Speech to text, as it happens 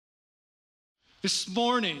This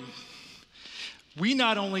morning, we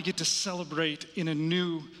not only get to celebrate in a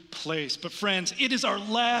new place, but friends, it is our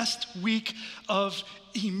last week of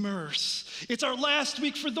Immerse. It's our last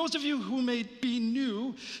week for those of you who may be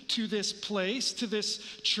new to this place, to this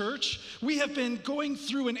church. We have been going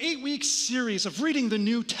through an 8-week series of reading the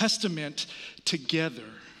New Testament together.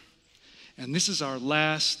 And this is our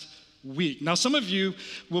last week. Now, some of you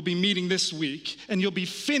will be meeting this week, and you'll be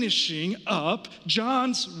finishing up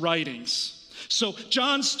John's writings. So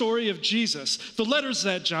John's story of Jesus, the letters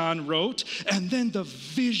that John wrote, and then the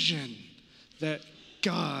vision that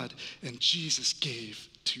God and Jesus gave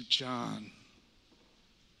to John.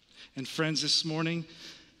 And friends, this morning,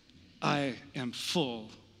 I am full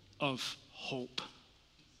of hope.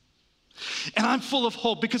 And I'm full of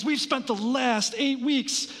hope because we've spent the last 8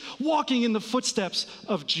 weeks walking in the footsteps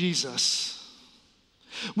of Jesus.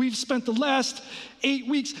 We've spent the last 8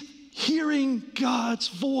 weeks hearing God's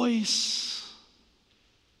voice.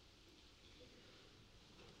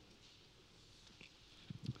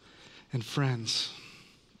 And friends,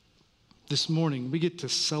 this morning we get to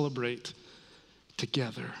celebrate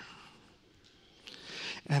together.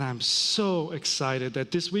 And I'm so excited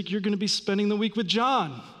that this week you're going to be spending the week with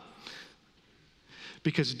John.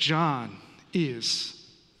 Because John is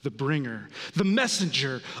the bringer, the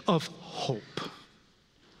messenger of hope.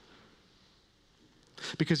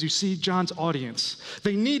 Because you see, John's audience,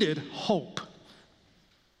 they needed hope.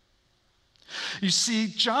 You see,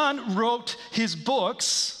 John wrote his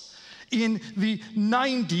books in the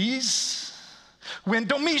 90s when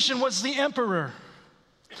Domitian was the emperor.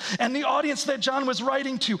 And the audience that John was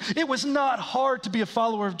writing to, it was not hard to be a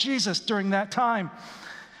follower of Jesus during that time.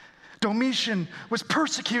 Domitian was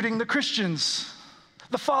persecuting the Christians,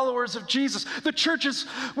 the followers of Jesus. The churches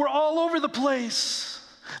were all over the place.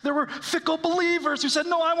 There were fickle believers who said,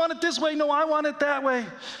 no, I want it this way, no, I want it that way.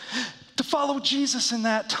 To follow Jesus in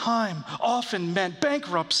that time often meant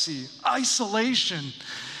bankruptcy, isolation.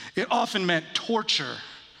 It often meant torture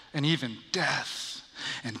and even death.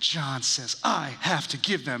 And John says, I have to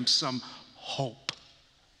give them some hope.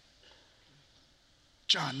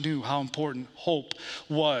 John knew how important hope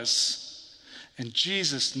was. And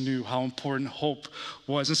Jesus knew how important hope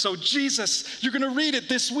was. And so Jesus, you're going to read it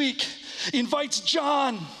this week, invites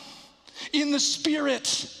John in the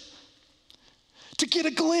Spirit to get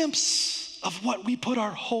a glimpse of what we put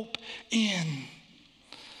our hope in.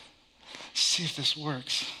 See if this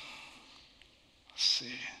works. Let's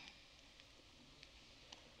see.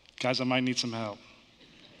 Guys, I might need some help.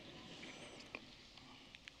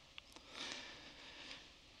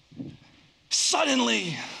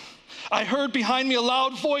 Suddenly, I heard behind me a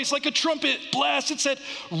loud voice like a trumpet blast. It said,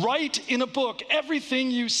 write in a book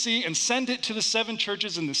everything you see and send it to the 7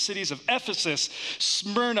 churches in the cities of Ephesus,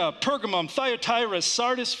 Smyrna, Pergamum, Thyatira,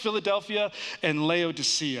 Sardis, Philadelphia, and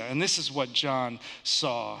Laodicea. And this is what John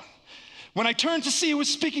saw. When I turned to see who was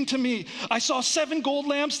speaking to me, I saw 7 gold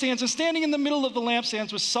lampstands, and standing in the middle of the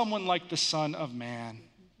lampstands was someone like the Son of Man.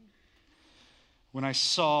 When I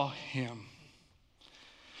saw him,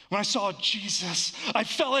 when I saw Jesus, I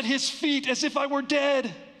fell at his feet as if I were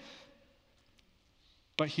dead.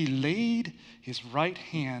 But he laid his right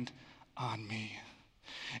hand on me,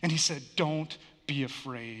 and he said, don't be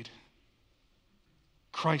afraid.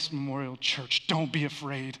 Christ Memorial Church, don't be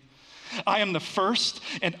afraid. I am the first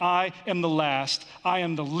and I am the last. I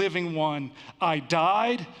am the living one. I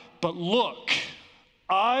died, but look,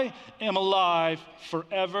 I am alive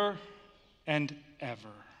forever and ever.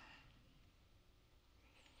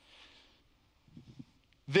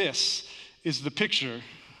 This is the picture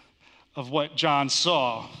of what John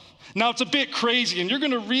saw. Now, it's a bit crazy, and you're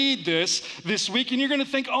going to read this week, and you're going to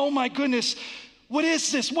think, oh my goodness, what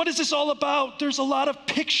is this? What is this all about? There's a lot of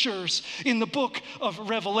pictures in the book of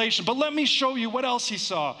Revelation. But let me show you what else he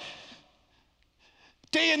saw.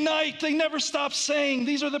 Day and night, they never stop saying,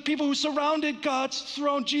 these are the people who surrounded God's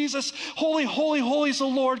throne. Jesus, holy, holy, holy is the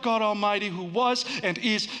Lord God Almighty, who was and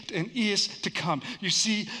is to come. You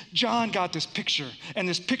see, John got this picture, and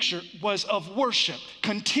this picture was of worship,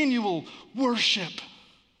 continual worship.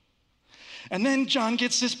 And then John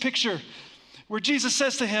gets this picture where Jesus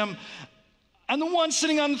says to him, and the one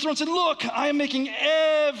sitting on the throne said, look, I am making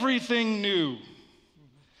everything new.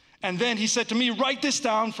 And then he said to me, write this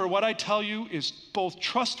down, for what I tell you is both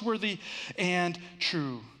trustworthy and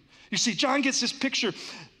true. You see, John gets this picture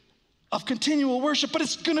of continual worship, but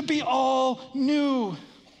it's going to be all new.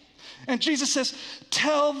 And Jesus says,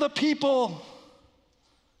 tell the people,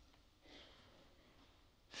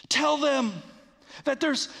 tell them that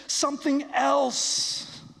there's something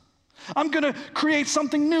else. I'm going to create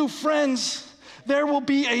something new, friends. There will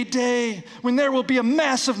be a day when there will be a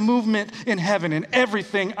massive movement in heaven and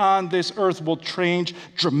everything on this earth will change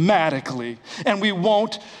dramatically and we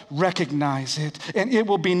won't recognize it and it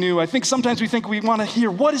will be new. I think sometimes we think we want to hear,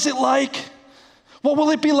 what is it like? What will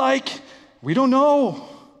it be like? We don't know.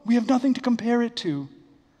 We have nothing to compare it to.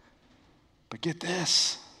 But get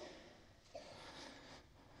this.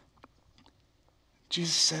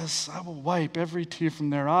 Jesus says, I will wipe every tear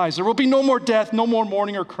from their eyes. There will be no more death, no more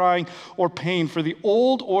mourning or crying or pain, for the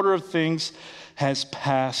old order of things has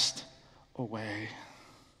passed away.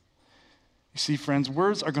 You see, friends,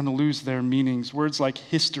 words are going to lose their meanings. Words like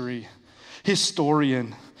history,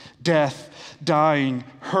 historian, death, dying,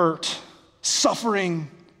 hurt, suffering,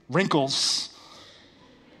 wrinkles.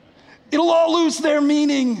 It'll all lose their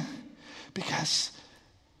meaning because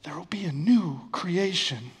there will be a new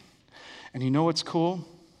creation. And you know what's cool?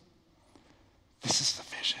 This is the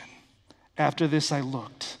vision. After this I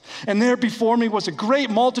looked, and there before me was a great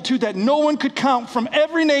multitude that no one could count from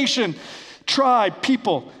every nation, tribe,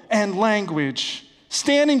 people, and language,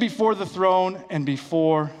 standing before the throne and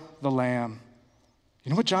before the Lamb.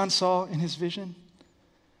 You know what John saw in his vision?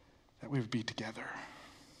 That we would be together.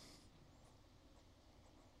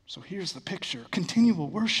 So here's the picture. Continual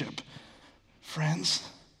worship, friends.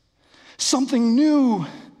 Something new.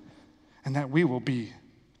 And that we will be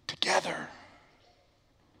together.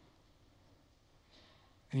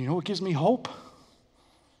 And you know what gives me hope?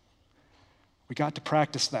 We got to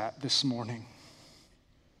practice that this morning.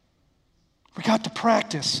 We got to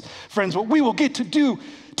practice, friends, what we will get to do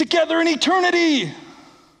together in eternity.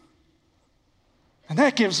 And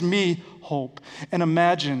that gives me hope. And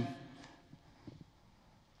imagine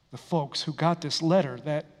the folks who got this letter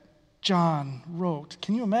that John wrote.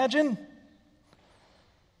 Can you imagine?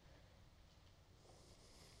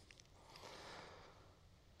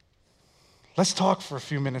 Let's talk for a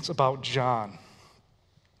few minutes about John.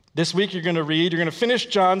 This week you're going to finish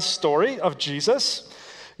John's story of Jesus.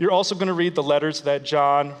 You're also going to read the letters that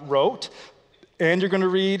John wrote, and you're going to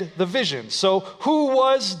read the vision. So who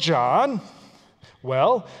was John?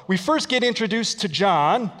 Well, we first get introduced to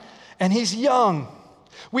John, and he's young.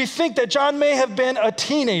 We think that John may have been a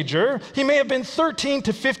teenager. He may have been 13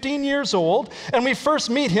 to 15 years old, and we first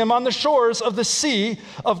meet him on the shores of the Sea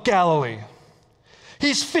of Galilee.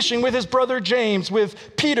 He's fishing with his brother James,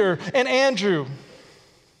 with Peter and Andrew,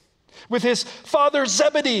 with his father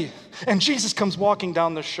Zebedee. And Jesus comes walking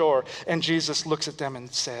down the shore, and Jesus looks at them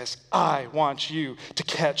and says, I want you to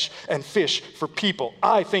catch and fish for people.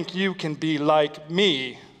 I think you can be like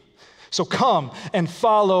me. So come and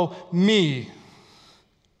follow me.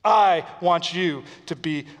 I want you to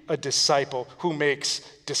be a disciple who makes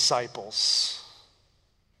disciples.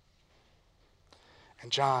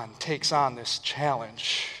 And John takes on this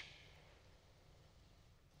challenge.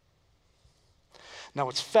 Now,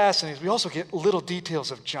 what's fascinating is we also get little details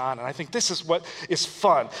of John, and I think this is what is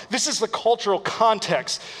fun. This is the cultural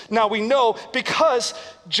context. Now, we know because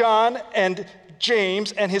John and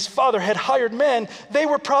James and his father had hired men, they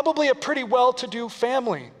were probably a pretty well-to-do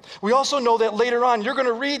family. We also know that later on, you're going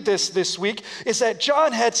to read this week, is that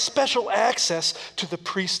John had special access to the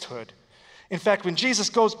priesthood. In fact, when Jesus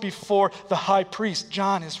goes before the high priest,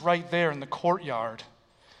 John is right there in the courtyard.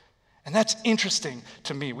 And that's interesting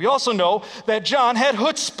to me. We also know that John had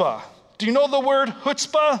chutzpah. Do you know the word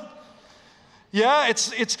chutzpah? Yeah,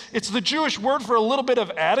 it's the Jewish word for a little bit of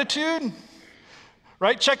attitude,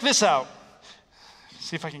 right? Check this out.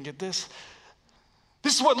 See if I can get this.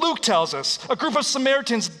 This is what Luke tells us. A group of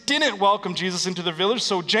Samaritans didn't welcome Jesus into their village,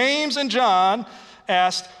 so James and John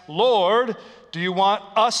asked, Lord, do you want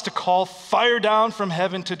us to call fire down from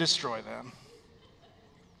heaven to destroy them?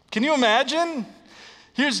 Can you imagine?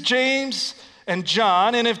 Here's James and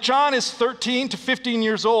John, and if John is 13 to 15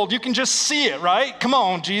 years old, you can just see it, right? Come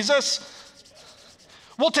on, Jesus.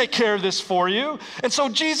 We'll take care of this for you. And so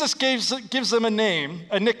Jesus gives them a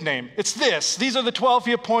nickname. It's this. These are the 12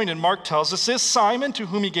 he appointed. Mark tells us this. Simon, to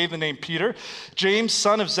whom he gave the name Peter, James,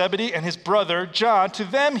 son of Zebedee, and his brother John. To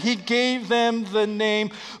them he gave them the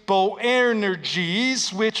name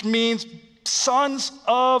Boanerges, which means sons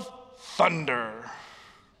of thunder.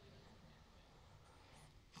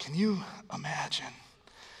 Can you imagine?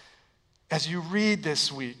 As you read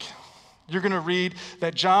this week, you're going to read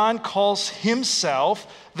that John calls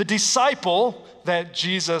himself the disciple that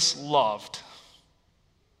Jesus loved.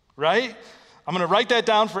 Right? I'm going to write that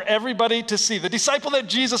down for everybody to see. The disciple that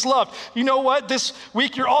Jesus loved. You know what? This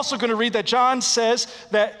week you're also going to read that John says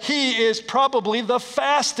that he is probably the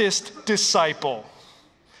fastest disciple.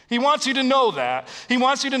 He wants you to know that. He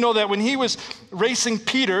wants you to know that when he was racing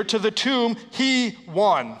Peter to the tomb, he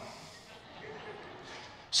won.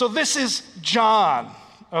 So this is John,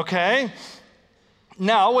 okay?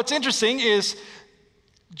 Now, what's interesting is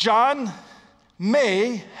John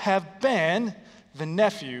may have been the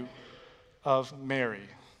nephew of Mary,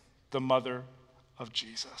 the mother of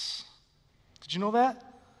Jesus. Did you know that?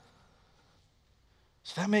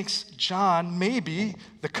 So that makes John maybe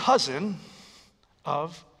the cousin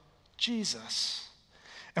of Jesus.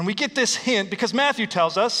 And we get this hint because Matthew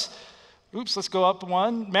tells us, let's go up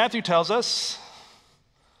one. Matthew tells us,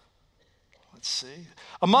 let's see.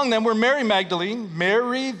 Among them were Mary Magdalene,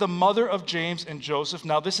 Mary the mother of James and Joseph.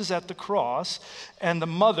 Now this is at the cross. And the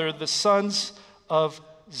mother, the sons of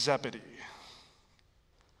Zebedee.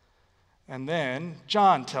 And then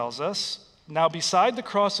John tells us, now beside the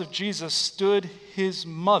cross of Jesus stood his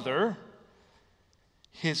mother,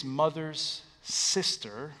 his mother's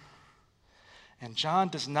sister. And John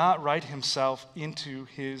does not write himself into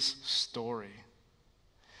his story.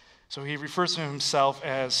 So he refers to himself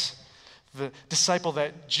as the disciple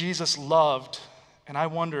that Jesus loved. And I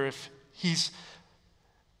wonder if he's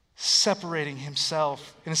separating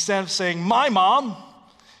himself. And instead of saying, my mom,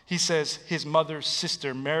 he says his mother's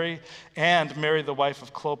sister, Mary, and Mary, the wife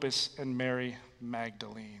of Clopas, and Mary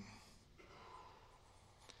Magdalene.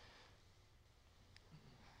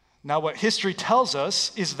 Now, what history tells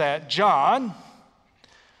us is that John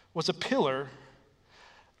was a pillar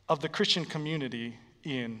of the Christian community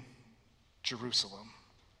in Jerusalem.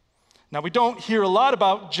 Now, we don't hear a lot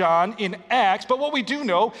about John in Acts, but what we do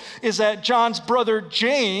know is that John's brother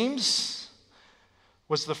James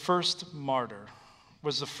was the first martyr,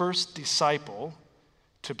 was the first disciple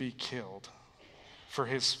to be killed for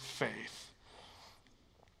his faith.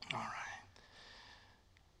 All right.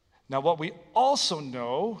 Now, what we also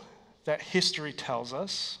know that history tells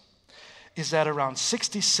us is that around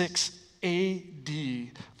 66 AD,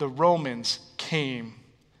 the Romans came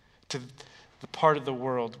to the part of the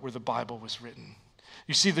world where the Bible was written.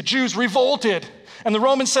 You see, the Jews revolted, and the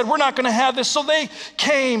Romans said, we're not going to have this. So they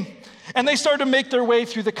came, and they started to make their way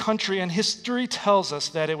through the country, and history tells us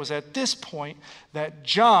that it was at this point that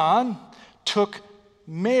John took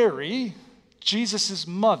Mary, Jesus'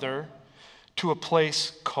 mother, to a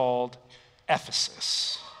place called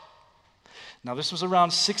Ephesus. Now, this was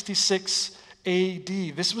around 66 AD.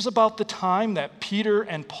 This was about the time that Peter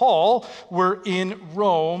and Paul were in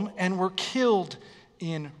Rome and were killed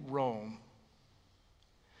in Rome.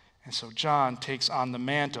 And so John takes on the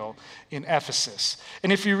mantle in Ephesus.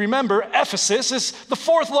 And if you remember, Ephesus is the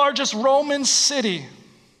fourth largest Roman city.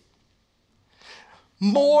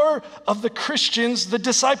 More of the Christians, the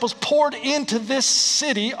disciples, poured into this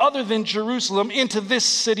city, other than Jerusalem, into this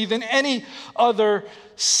city than any other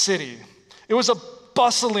city. It was a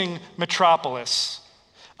bustling metropolis.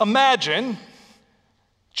 Imagine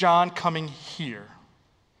John coming here,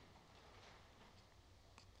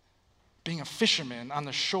 being a fisherman on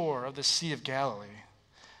the shore of the Sea of Galilee,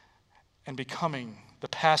 and becoming the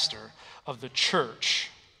pastor of the church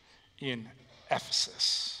in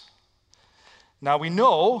Ephesus. Now we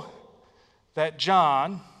know that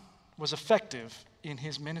John was effective in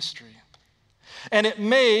his ministry. And it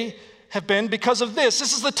may have been because of this.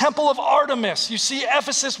 This is the temple of Artemis. You see,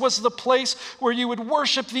 Ephesus was the place where you would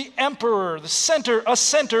worship the emperor, a center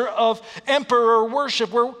of emperor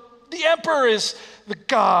worship, where the emperor is the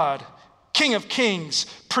God, King of kings,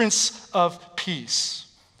 Prince of peace.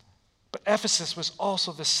 But Ephesus was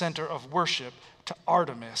also the center of worship to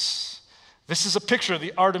Artemis. This is a picture of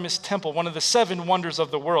the Artemis temple, one of the 7 wonders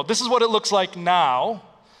of the world. This is what it looks like now.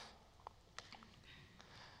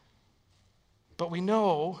 But we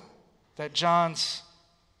know that John's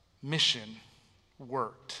mission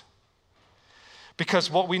worked.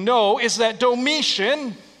 Because what we know is that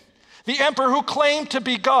Domitian, the emperor who claimed to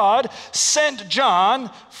be God, sent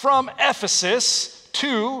John from Ephesus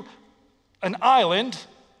to an island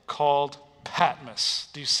called Patmos.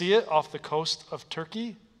 Do you see it off the coast of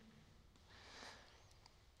Turkey?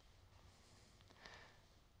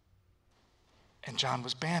 And John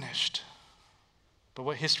was banished. But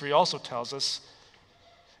what history also tells us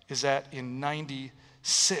is that in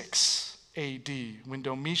 96 AD, when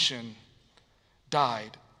Domitian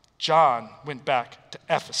died, John went back to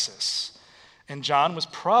Ephesus. And John was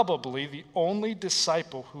probably the only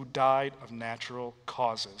disciple who died of natural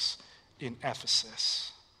causes in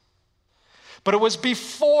Ephesus. But it was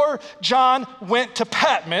before John went to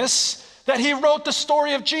Patmos that he wrote the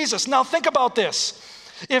story of Jesus. Now think about this.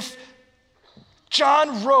 If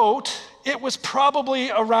John wrote, it was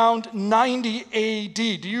probably around 90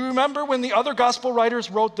 AD. Do you remember when the other gospel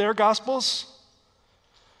writers wrote their gospels?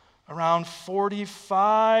 Around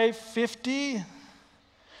 45, 50?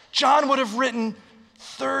 John would have written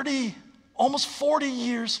 30, almost 40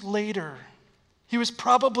 years later. He was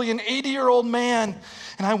probably an 80-year-old man.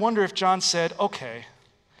 And I wonder if John said, okay,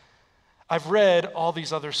 I've read all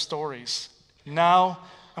these other stories. Now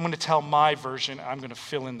I'm going to tell my version. I'm going to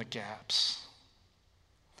fill in the gaps.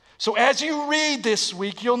 So as you read this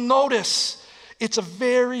week, you'll notice it's a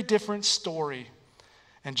very different story.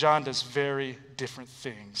 And John does very different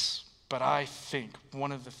things. But I think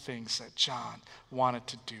one of the things that John wanted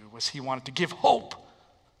to do was he wanted to give hope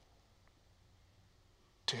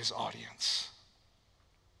to his audience.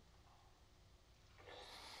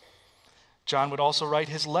 John would also write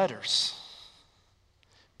his letters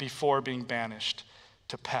before being banished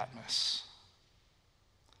to Patmos.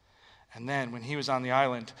 And then when he was on the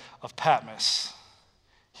island of Patmos,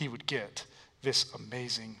 he would get this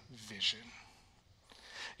amazing vision.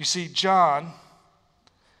 You see, John,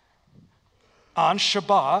 on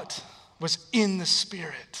Shabbat, was in the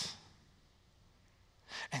Spirit.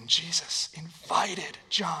 And Jesus invited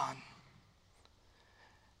John.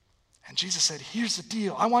 And Jesus said, here's the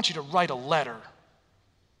deal. I want you to write a letter.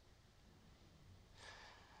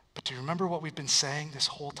 But do you remember what we've been saying this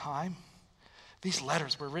whole time? These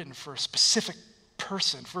letters were written for a specific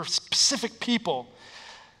person, for specific people,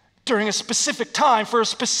 during a specific time, for a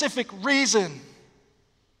specific reason.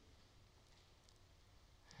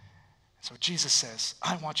 So Jesus says,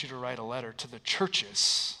 I want you to write a letter to the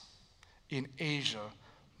churches in Asia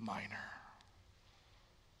Minor.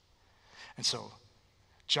 And so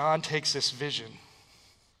John takes this vision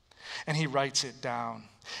and he writes it down.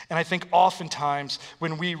 And I think oftentimes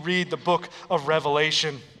when we read the book of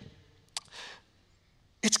Revelation,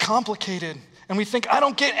 it's complicated. And we think, I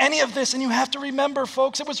don't get any of this. And you have to remember,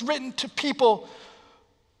 folks, it was written to people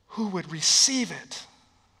who would receive it.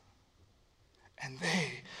 And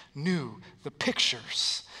they knew the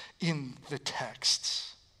pictures in the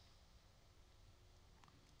texts.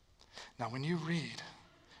 Now, when you read,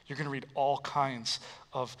 you're going to read all kinds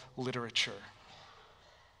of literature.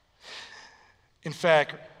 In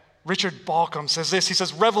fact, Richard Balcom says this. He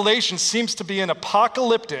says, Revelation seems to be an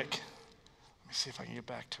apocalyptic. Let me see if I can get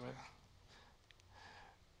back to it.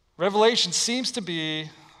 Revelation seems to be,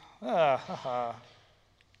 there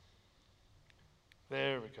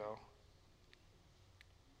we go.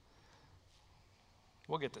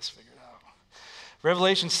 We'll get this figured out.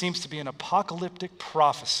 Revelation seems to be an apocalyptic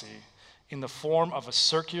prophecy in the form of a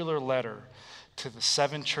circular letter to the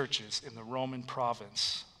 7 churches in the Roman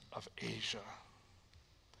province of Asia.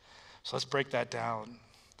 So let's break that down.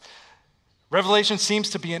 Revelation seems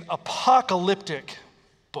to be an apocalyptic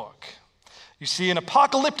book. You see, an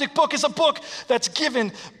apocalyptic book is a book that's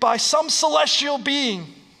given by some celestial being.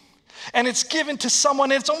 And it's given to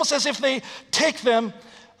someone, and it's almost as if they take them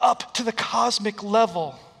up to the cosmic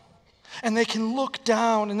level. And they can look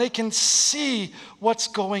down and they can see what's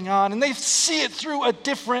going on. And they see it through a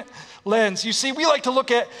different lens. You see, we like to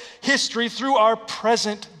look at history through our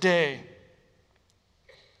present day.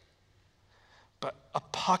 But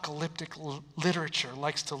apocalyptic literature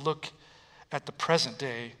likes to look at the present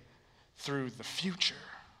day through the future.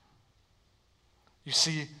 You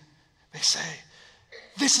see, they say,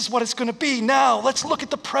 this is what it's going to be now. Let's look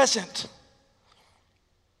at the present.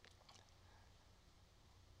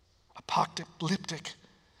 Apocalyptic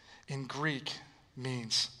in Greek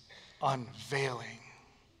means unveiling.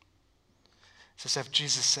 It's as if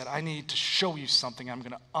Jesus said, I need to show you something. I'm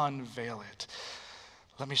going to unveil it.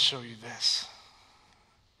 Let me show you this.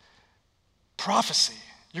 Prophecy.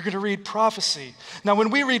 You're going to read prophecy. Now, when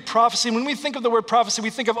we read prophecy, when we think of the word prophecy, we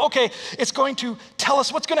think of, okay, it's going to tell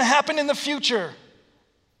us what's going to happen in the future.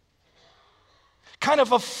 Kind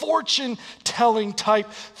of a fortune-telling type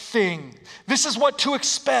thing. This is what to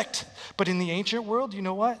expect. But in the ancient world, you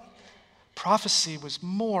know what? Prophecy was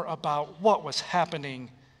more about what was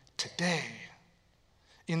happening today.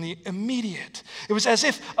 In the immediate. It was as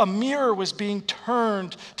if a mirror was being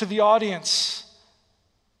turned to the audience.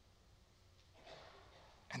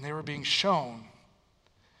 And they were being shown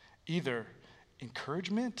either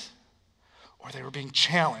encouragement or they were being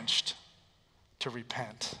challenged to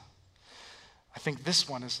repent. I think this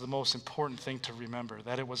one is the most important thing to remember,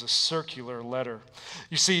 that it was a circular letter.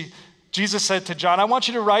 You see, Jesus said to John, I want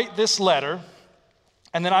you to write this letter,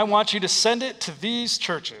 and then I want you to send it to these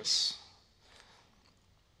churches.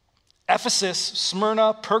 Ephesus,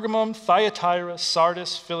 Smyrna, Pergamum, Thyatira,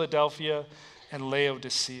 Sardis, Philadelphia, and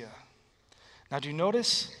Laodicea. Now, do you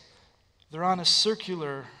notice? They're on a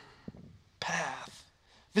circular path.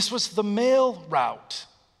 This was the mail route.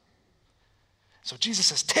 So Jesus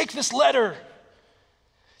says, take this letter.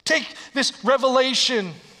 Take this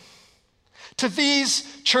revelation. To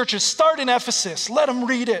these churches, start in Ephesus, let them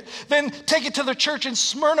read it. Then take it to the church in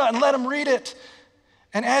Smyrna and let them read it.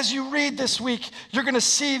 And as you read this week, you're going to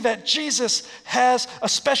see that Jesus has a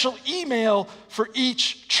special email for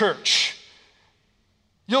each church.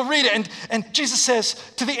 You'll read it, and Jesus says,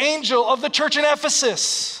 to the angel of the church in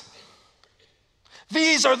Ephesus,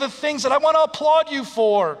 these are the things that I want to applaud you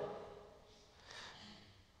for.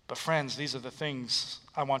 But friends, these are the things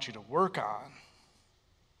I want you to work on.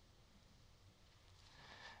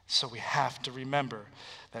 So we have to remember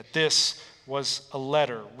that this was a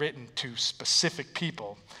letter written to specific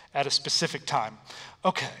people at a specific time.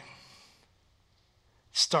 Okay.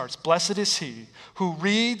 Starts, blessed is he who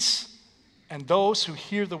reads and those who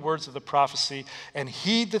hear the words of the prophecy and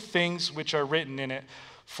heed the things which are written in it,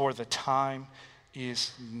 for the time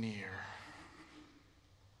is near.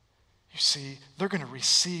 You see, they're going to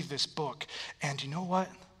receive this book, and you know what?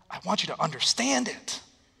 I want you to understand it.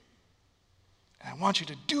 And I want you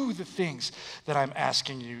to do the things that I'm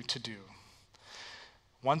asking you to do.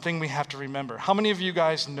 One thing we have to remember, how many of you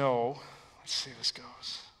guys know, let's see how this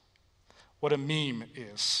goes, what a meme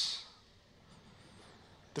is?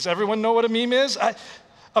 Does everyone know what a meme is?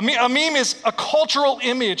 A meme is a cultural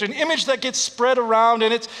image, an image that gets spread around,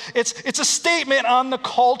 and it's a statement on the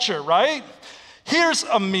culture, right? Here's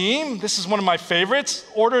a meme. This is one of my favorites.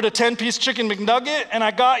 Ordered a 10-piece chicken McNugget, and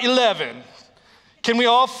I got 11. Can we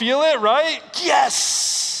all feel it, right?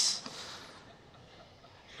 Yes!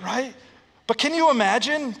 Right? But can you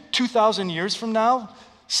imagine 2,000 years from now,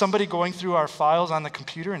 somebody going through our files on the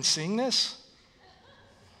computer and seeing this?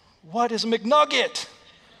 What is a McNugget?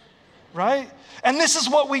 Right? And this is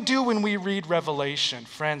what we do when we read Revelation.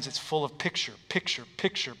 Friends, it's full of picture,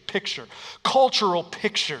 cultural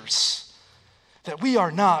pictures that we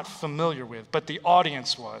are not familiar with, but the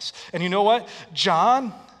audience was. And you know what?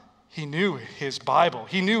 John, he knew his Bible.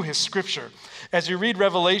 He knew his scripture. As you read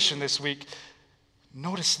Revelation this week,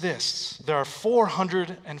 notice this. There are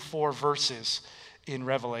 404 verses in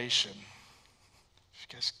Revelation. If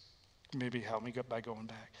you guys maybe help me by going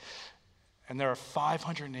back. And there are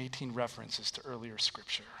 518 references to earlier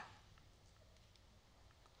scripture.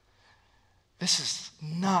 This is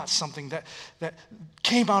not something that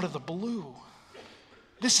came out of the blue.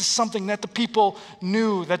 This is something that the people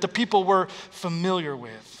knew, that the people were familiar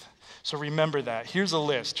with. So remember that. Here's a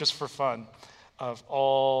list, just for fun, of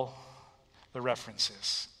all the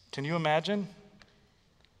references. Can you imagine?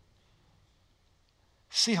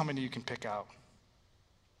 See how many you can pick out.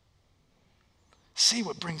 See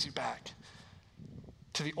what brings you back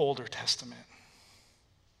to the Older Testament,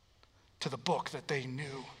 to the book that they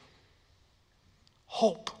knew.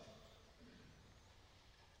 Hope.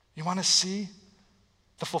 You want to see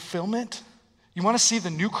the fulfillment? You want to see the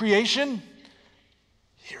new creation?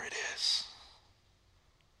 Here it is.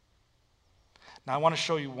 Now I want to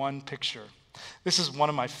show you one picture. This is one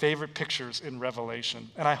of my favorite pictures in Revelation,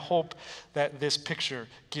 and I hope that this picture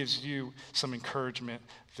gives you some encouragement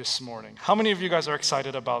this morning. How many of you guys are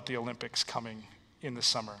excited about the Olympics coming in the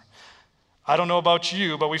summer? I don't know about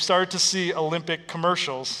you, but we've started to see Olympic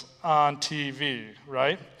commercials on TV,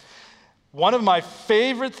 right? One of my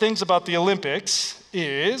favorite things about the Olympics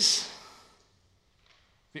is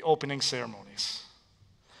the opening ceremonies.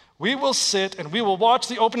 We will sit and we will watch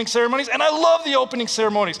the opening ceremonies, and I love the opening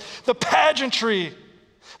ceremonies. The pageantry,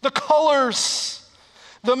 the colors,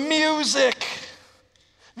 the music,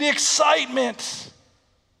 the excitement.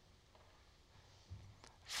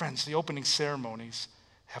 Friends, the opening ceremonies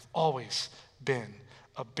have always been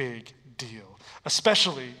a big deal,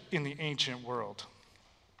 especially in the ancient world.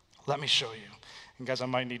 Let me show you. And guys, I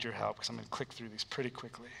might need your help because I'm going to click through these pretty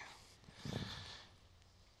quickly.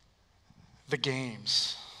 The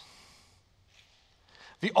games.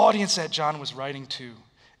 The audience that John was writing to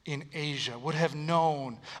in Asia would have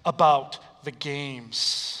known about the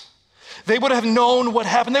games. They would have known what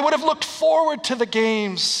happened. They would have looked forward to the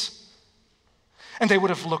games. And they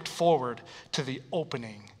would have looked forward to the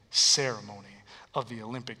opening ceremony of the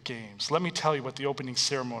Olympic Games. Let me tell you what the opening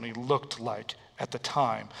ceremony looked like at the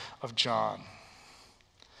time of John.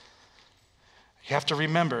 You have to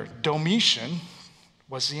remember, Domitian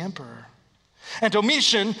was the emperor. And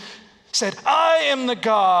Domitian said, I am the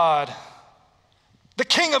God, the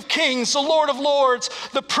King of Kings, the Lord of Lords,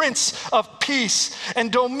 the Prince of Peace.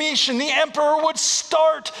 And Domitian, the emperor, would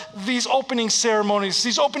start these opening ceremonies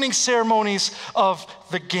of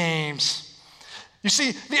the games. You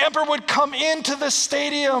see, the emperor would come into the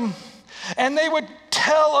stadium and they would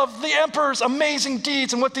tell of the emperor's amazing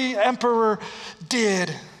deeds and what the emperor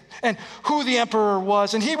did and who the emperor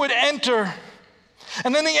was. And he would enter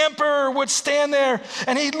And then the emperor would stand there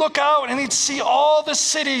and he'd look out and he'd see all the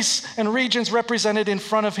cities and regions represented in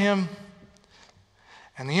front of him.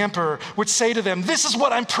 And the emperor would say to them, "This is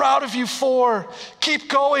what I'm proud of you for. Keep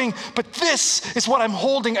going, but this is what I'm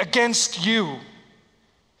holding against you."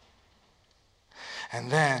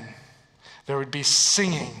 And then there would be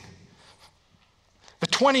singing. The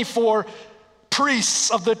 24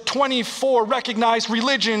 priests of the 24 recognized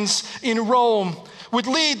religions in Rome would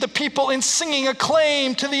lead the people in singing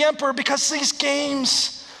acclaim to the emperor because these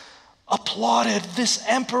games applauded this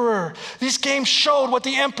emperor. These games showed what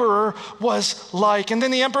the emperor was like. And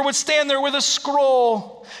then the emperor would stand there with a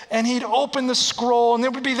scroll, and he'd open the scroll, and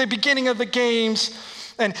it would be the beginning of the games.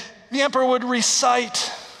 And the emperor would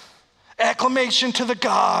recite acclamation to the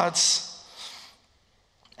gods.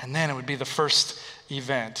 And then it would be the first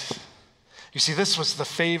event. You see, this was the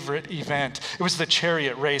favorite event. It was the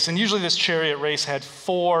chariot race. And usually this chariot race had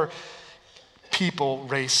 4 people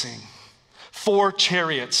racing. 4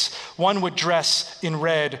 chariots. One would dress in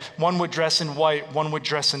red, one would dress in white, one would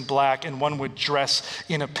dress in black, and one would dress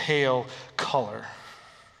in a pale color.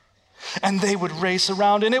 And they would race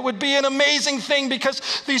around, and it would be an amazing thing because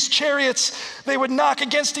these chariots, they would knock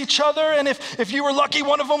against each other, and if you were lucky,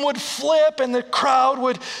 one of them would flip, and the crowd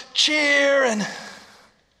would cheer, and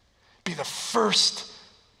be the first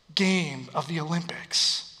game of the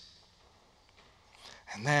Olympics.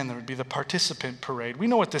 And then there would be the participant parade. We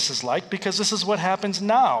know what this is like because this is what happens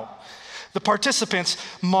now. The participants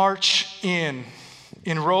march in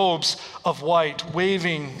robes of white,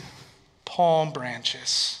 waving palm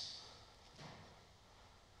branches.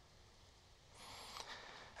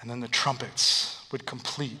 And then the trumpets would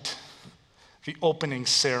complete the opening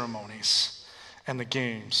ceremonies, and the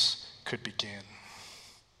games could begin.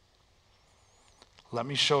 Let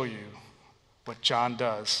me show you what John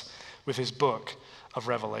does with his book of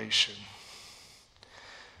Revelation.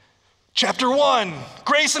 Chapter 1,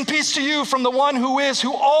 grace and peace to you from the one who is,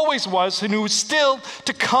 who always was, and who is still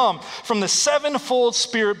to come, from the sevenfold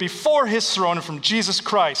Spirit before his throne, and from Jesus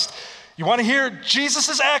Christ. You want to hear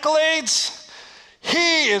Jesus' accolades?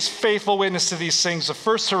 He is faithful witness to these things, the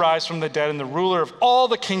first to rise from the dead and the ruler of all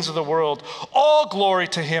the kings of the world. All glory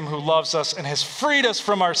to him who loves us and has freed us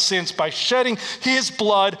from our sins by shedding his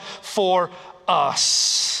blood for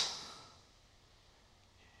us.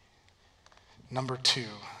 Number 2.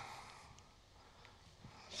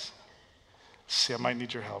 See, I might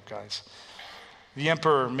need your help, guys. The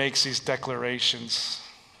emperor makes these declarations.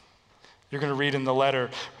 You're going to read in the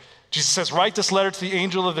letter. Jesus says, "Write this letter to the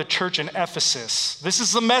angel of the church in Ephesus. This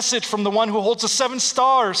is the message from the one who holds the 7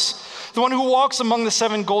 stars, the one who walks among the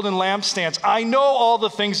 7 golden lampstands. I know all the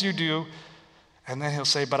things you do." And then he'll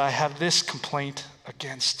say, "But I have this complaint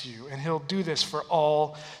against you." And he'll do this for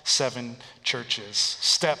all 7 churches.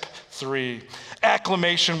 Step 3,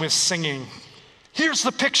 acclamation with singing. Here's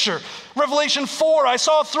the picture. Revelation 4, I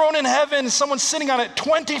saw a throne in heaven, someone sitting on it.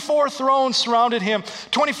 24 thrones surrounded him.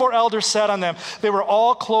 24 elders sat on them. They were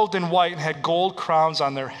all clothed in white and had gold crowns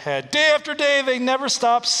on their head. Day after day, they never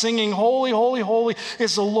stopped singing, "Holy, holy, holy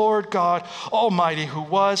is the Lord God Almighty, who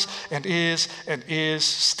was and is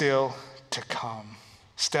still to come."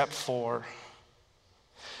 Step 4.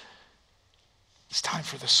 It's time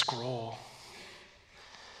for the scroll.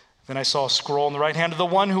 Then I saw a scroll in the right hand of the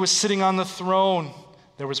one who was sitting on the throne.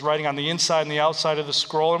 There was writing on the inside and the outside of the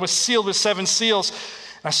scroll, and was sealed with 7 seals.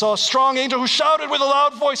 And I saw a strong angel who shouted with a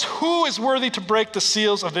loud voice, "Who is worthy to break the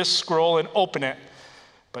seals of this scroll and open it?"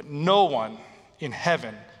 But no one in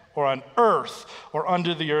heaven or on earth or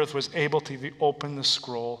under the earth was able to open the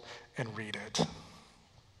scroll and read it.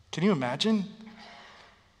 Can you imagine?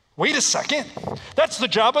 Wait a second. That's the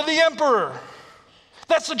job of the emperor.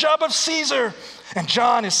 That's the job of Caesar. And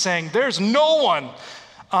John is saying there's no one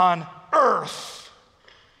on earth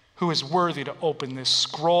who is worthy to open this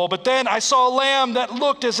scroll. But then I saw a lamb that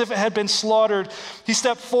looked as if it had been slaughtered. He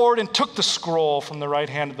stepped forward and took the scroll from the right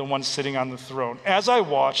hand of the one sitting on the throne. As I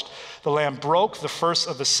watched, the lamb broke the first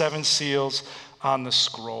of the 7 seals on the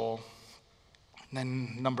scroll. And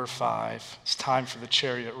then number 5, it's time for the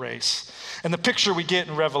chariot race. And the picture we get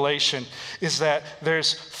in Revelation is that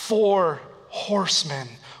there's 4 horsemen,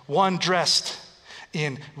 one dressed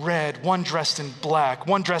in red, one dressed in black,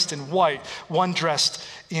 one dressed in white, one dressed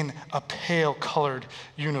in a pale colored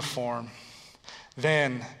uniform.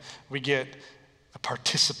 Then we get the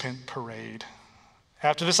participant parade.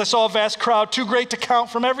 After this, I saw a vast crowd, too great to count,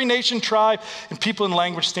 from every nation, tribe, and people and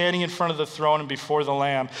language, standing in front of the throne and before the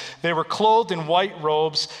Lamb. They were clothed in white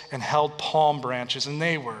robes and held palm branches, and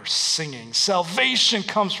they were singing, "Salvation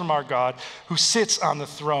comes from our God, who sits on the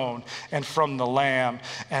throne, and from the Lamb."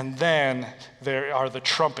 And then there are the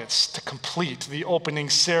trumpets to complete the opening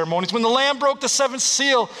ceremonies. When the Lamb broke the seventh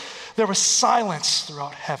seal, there was silence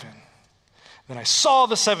throughout heaven. Then I saw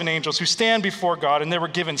the seven angels who stand before God, and they were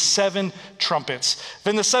given seven trumpets.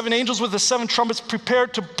 Then the seven angels with the seven trumpets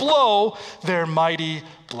prepared to blow their mighty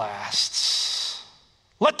blasts.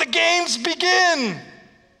 Let the games begin.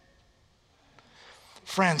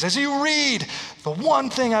 Friends, as you read, the one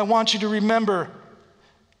thing I want you to remember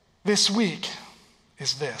this week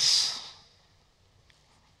is this: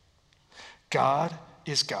 God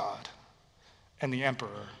is God, and the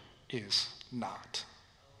emperor is not.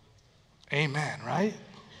 Amen, right?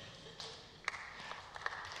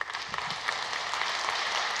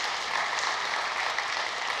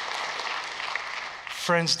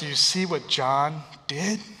 Friends, do you see what John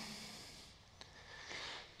did?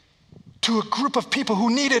 To a group of people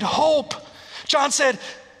who needed hope, John said,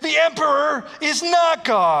 the emperor is not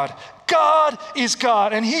God. God is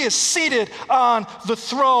God, and he is seated on the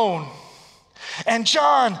throne. And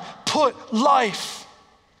John put life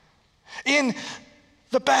in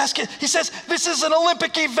the basket. He says, this is an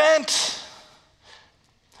Olympic event.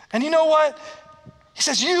 And you know what? He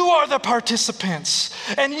says, you are the participants,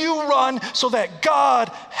 and you run so that God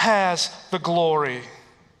has the glory.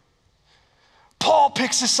 Paul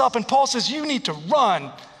picks this up, and Paul says, you need to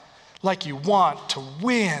run like you want to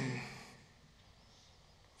win.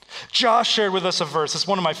 Josh shared with us a verse. It's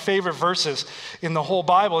one of my favorite verses in the whole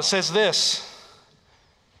Bible. It says this: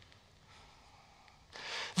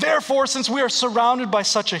 "Therefore, since we are surrounded by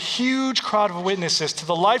such a huge crowd of witnesses to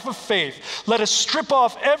the life of faith, let us strip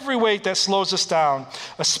off every weight that slows us down,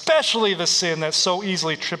 especially the sin that so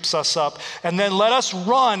easily trips us up, and then let us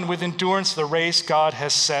run with endurance the race God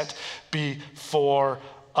has set before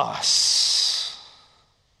us."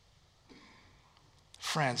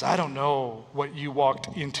 Friends, I don't know what you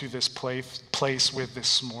walked into this place with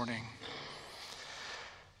this morning.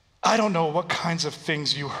 I don't know what kinds of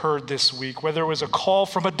things you heard this week, whether it was a call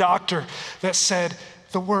from a doctor that said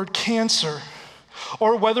the word cancer,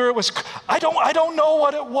 or whether it was, I don't know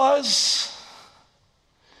what it was.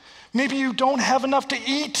 Maybe you don't have enough to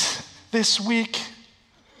eat this week.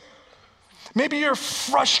 Maybe you're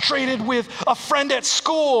frustrated with a friend at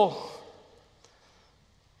school.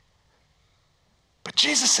 But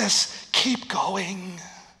Jesus says, keep going.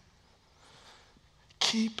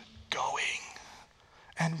 Keep going.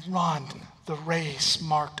 And run the race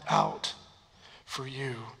marked out for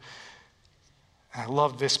you. And I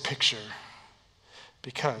love this picture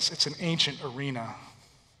because it's an ancient arena.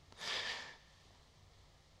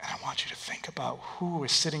 And I want you to think about who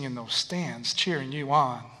is sitting in those stands cheering you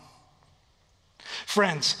on.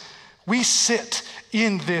 Friends, we sit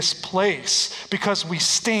in this place because we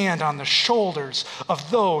stand on the shoulders of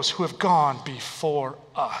those who have gone before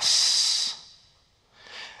us.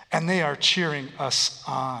 And they are cheering us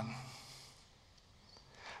on.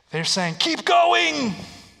 They're saying, keep going.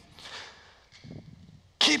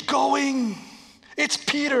 Keep going. It's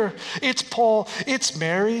Peter, it's Paul, it's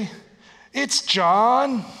Mary, it's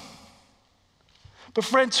John. But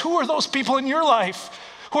friends, who are those people in your life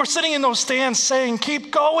who are sitting in those stands saying, keep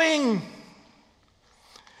going?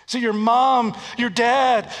 Is it your mom, your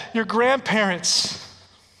dad, your grandparents?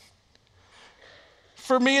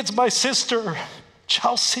 For me, it's my sister,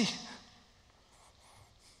 Chelsea,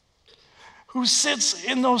 who sits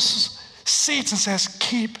in those seats and says,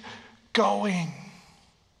 keep going.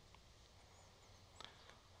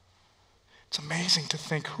 It's amazing to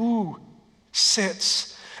think who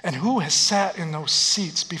sits and who has sat in those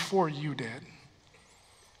seats before you did.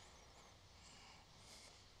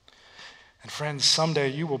 And friends, someday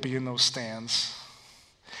you will be in those stands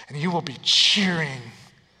and you will be cheering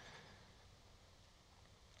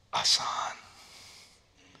us on.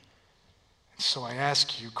 And so I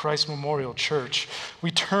ask you, Christ Memorial Church, we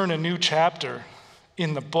turn a new chapter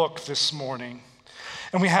in the book this morning,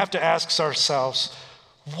 and we have to ask ourselves,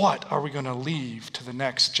 what are we going to leave to the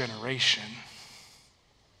next generation?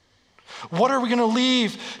 What are we going to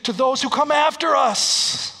leave to those who come after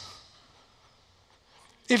us?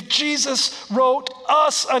 If Jesus wrote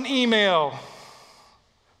us an email,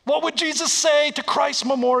 what would Jesus say to Christ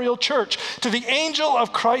Memorial Church, to the angel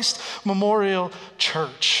of Christ Memorial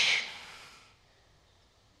Church?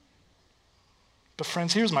 But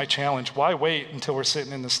friends, here's my challenge. Why wait until we're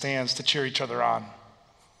sitting in the stands to cheer each other on?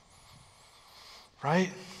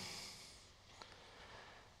 Right?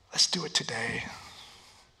 Let's do it today.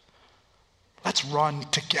 Let's run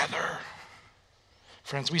together.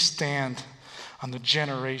 Friends, we stand on the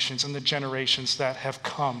generations and the generations that have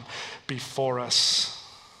come before us.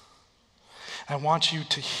 I want you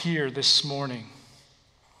to hear this morning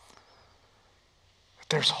that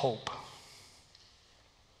there's hope.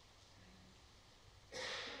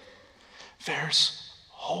 There's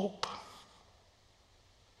hope.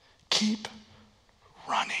 Keep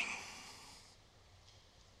running.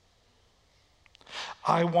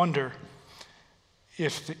 I wonder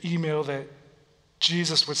if the email that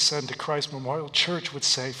Jesus would send to Christ Memorial Church would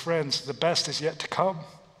say, friends, the best is yet to come.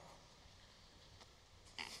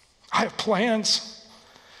 I have plans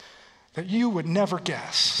that you would never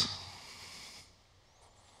guess.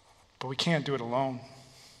 But we can't do it alone.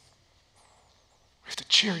 We have to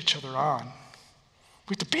cheer each other on.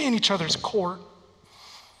 We have to be in each other's court.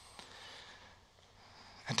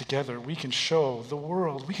 And together we can show the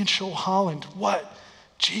world, we can show Holland what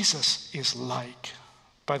Jesus is like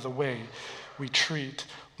by the way we treat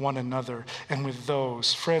one another and with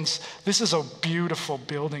those. Friends, this is a beautiful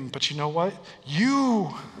building, but you know what?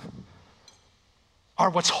 You are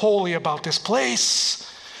what's holy about this place.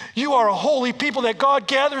 You are a holy people that God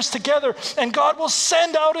gathers together and God will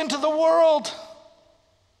send out into the world.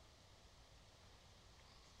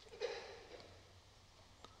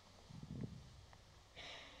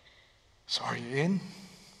 So are you in?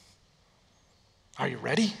 Are you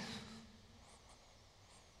ready?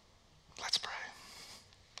 Let's pray.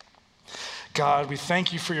 God, we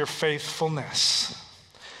thank you for your faithfulness.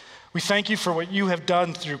 We thank you for what you have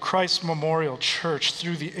done through Christ Memorial Church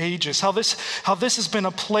through the ages, how this has been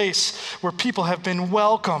a place where people have been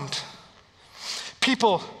welcomed.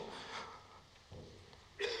 People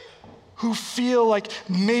who feel like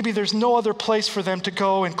maybe there's no other place for them to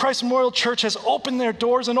go. And Christ Memorial Church has opened their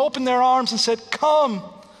doors and opened their arms and said, come.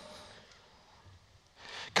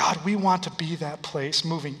 God, we want to be that place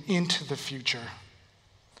moving into the future.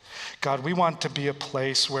 God, we want to be a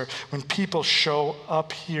place where when people show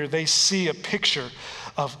up here, they see a picture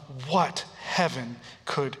of what heaven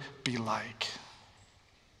could be like.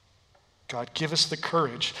 God, give us the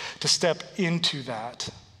courage to step into that.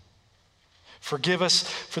 Forgive us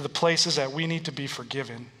for the places that we need to be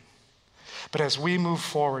forgiven. But as we move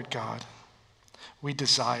forward, God, we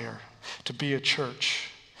desire to be a church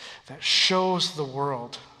that shows the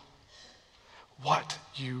world what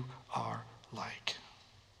you are like.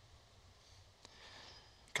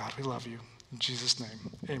 God, we love you. In Jesus'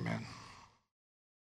 name, amen.